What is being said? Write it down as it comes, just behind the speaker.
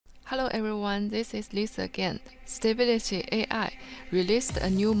Hello everyone, this is Lisa again. Stability AI released a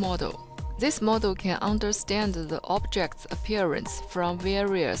new model. This model can understand the object's appearance from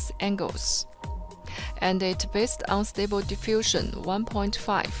various angles, and it's based on Stable Diffusion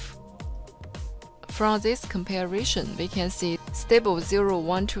 1.5. From this comparison, we can see Stable 0,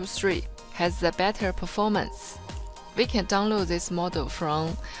 1, 2, 3 has the better performance. We can download this model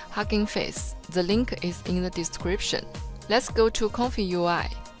from Hugging Face. The link is in the description. Let's go to ComfyUI.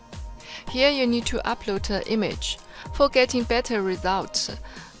 Here you need to upload an image. For getting better results,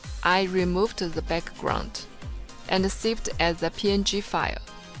 I removed the background and saved as a PNG file.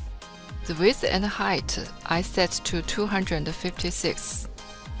 The width and height I set to 256.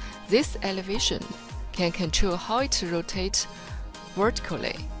 This elevation can control how it rotates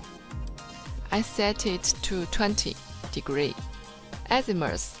vertically. I set it to 20 degrees.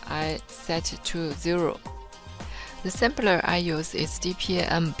 Azimuth I set it to 0. The sampler I use is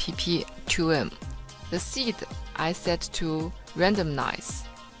DPM PP2M. The seed I set to randomize.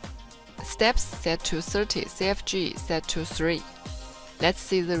 Steps set to 30, CFG set to 3. Let's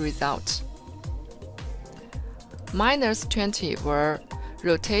see the result. -20 were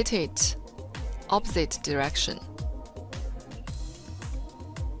rotated opposite direction.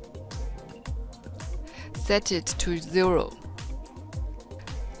 Set it to 0.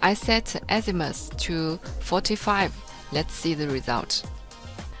 I set azimuth to 45. Let's see the result.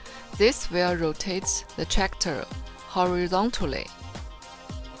 This will rotate the tractor horizontally.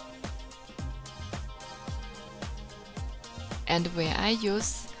 And when I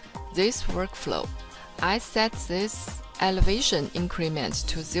use this workflow, I set this elevation increment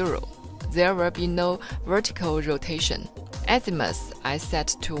to 0. There will be no vertical rotation. Azimuth I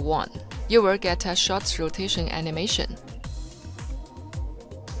set to 1. You will get a short rotation animation.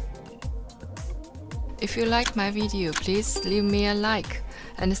 If you like my video, please leave me a like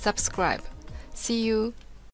and subscribe. See you!